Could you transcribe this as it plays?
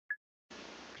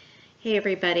Hey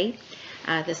everybody,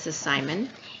 this is Simon,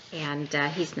 and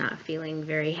he's not feeling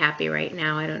very happy right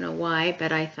now. I don't know why,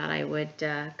 but I thought I would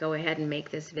go ahead and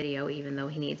make this video even though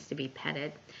he needs to be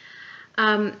petted.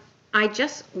 I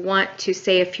just want to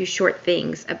say a few short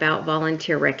things about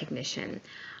volunteer recognition.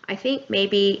 I think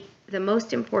maybe the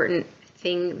most important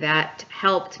thing that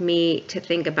helped me to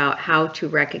think about how to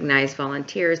recognize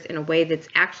volunteers in a way that's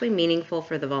actually meaningful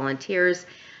for the volunteers,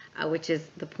 which is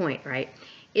the point, right?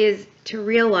 Is to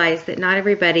realize that not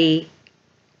everybody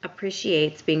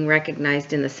appreciates being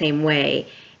recognized in the same way,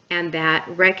 and that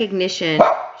recognition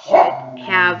should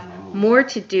have more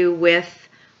to do with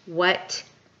what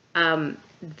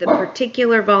the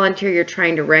particular volunteer you're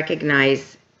trying to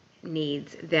recognize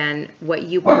needs than what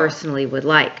you personally would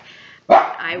like.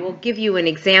 I will give you an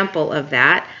example of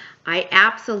that. I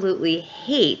absolutely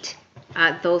hate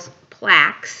those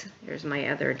plaques. Here's my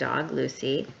other dog,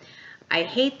 Lucy. I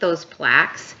hate those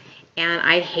plaques, and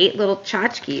I hate little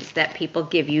tchotchkes that people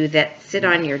give you that sit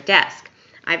on your desk.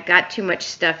 I've got too much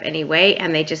stuff anyway,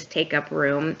 and they just take up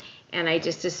room, and I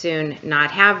just as soon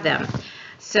not have them.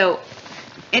 So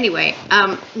anyway,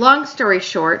 long story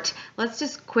short, let's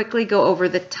just quickly go over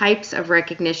the types of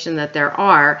recognition that there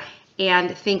are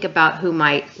and think about who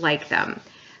might like them.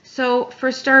 So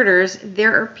for starters,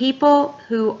 there are people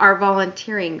who are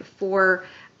volunteering for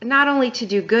not only to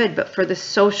do good, but for the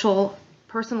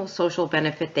personal social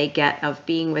benefit they get of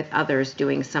being with others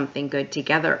doing something good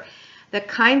together. The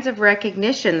kinds of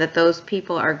recognition that those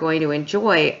people are going to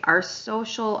enjoy are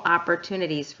social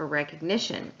opportunities for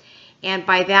recognition. And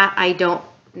by that, I don't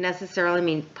necessarily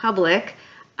mean public,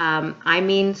 I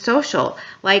mean social,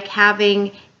 like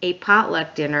having a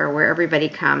potluck dinner where everybody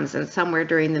comes and somewhere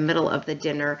during the middle of the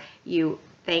dinner you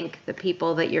thank the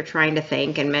people that you're trying to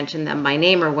thank and mention them by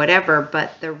name or whatever,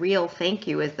 but the real thank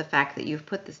you is the fact that you've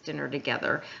put this dinner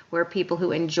together where people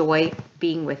who enjoy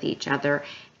being with each other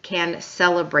can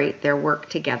celebrate their work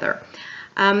together.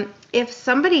 If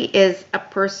somebody is a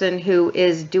person who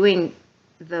is doing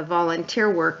the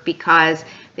volunteer work because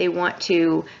they want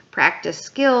to practice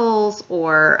skills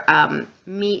or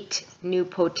meet new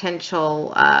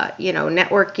potential,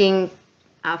 networking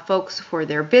folks for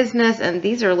their business, and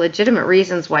these are legitimate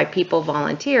reasons why people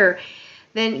volunteer,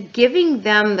 then giving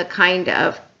them the kind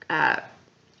of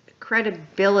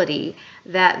credibility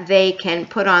that they can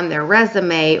put on their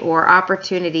resume or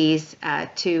opportunities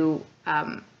to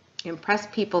impress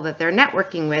people that they're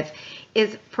networking with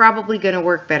is probably going to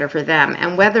work better for them.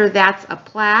 And whether that's a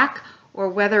plaque or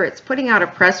whether it's putting out a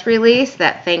press release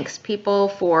that thanks people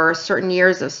for certain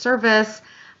years of service,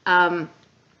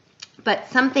 but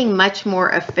something much more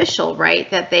official, right,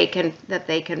 that they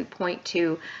can point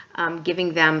to,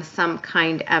 giving them some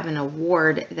kind of an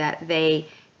award that they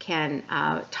can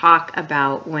talk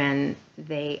about when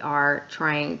they are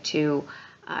trying to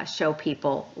show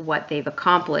people what they've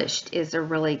accomplished is a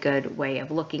really good way of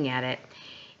looking at it.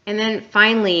 And then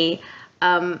finally,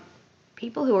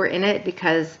 people who are in it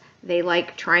because they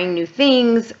like trying new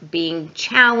things, being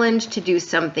challenged to do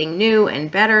something new and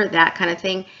better, that kind of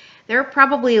thing. They're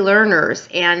probably learners,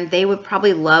 and they would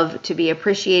probably love to be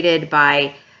appreciated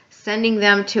by sending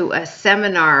them to a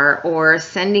seminar or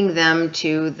sending them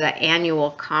to the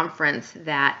annual conference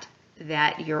that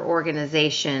your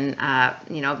organization,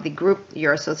 the group,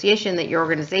 your association that your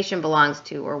organization belongs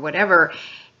to or whatever,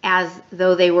 as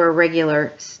though they were a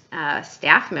regular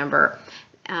staff member.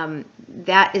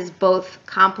 That is both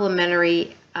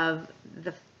complimentary of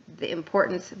the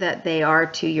importance that they are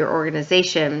to your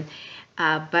organization,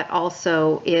 but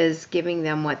also is giving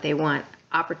them what they want,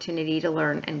 opportunity to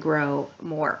learn and grow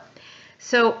more.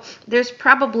 So there's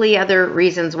probably other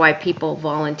reasons why people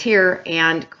volunteer,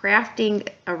 and crafting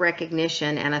a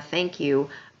recognition and a thank you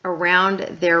around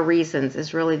their reasons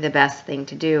is really the best thing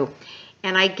to do.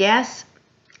 And I guess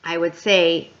I would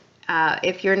say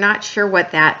if you're not sure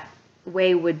what that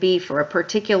way would be for a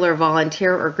particular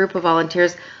volunteer or group of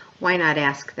volunteers, why not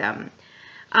ask them?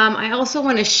 I also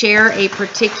want to share a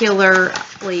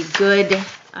particularly good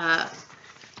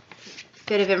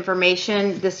bit of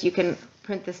information. You can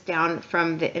print this down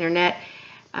from the internet.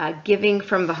 Giving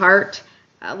from the Heart.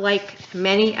 Like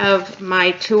many of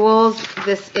my tools,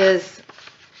 this is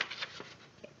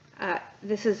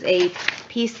a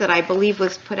piece that I believe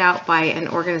was put out by an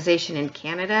organization in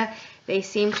Canada. They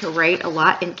seem to write a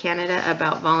lot in Canada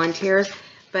about volunteers,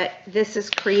 but this is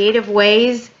creative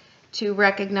ways to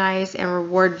recognize and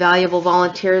reward valuable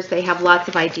volunteers. They have lots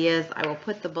of ideas. I will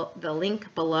put the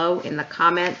link below in the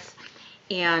comments,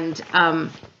 and I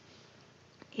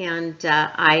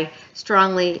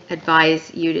strongly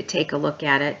advise you to take a look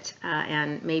at it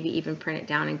and maybe even print it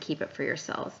down and keep it for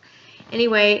yourselves.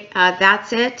 Anyway,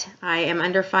 that's it. I am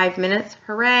under 5 minutes.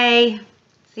 Hooray!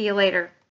 See you later.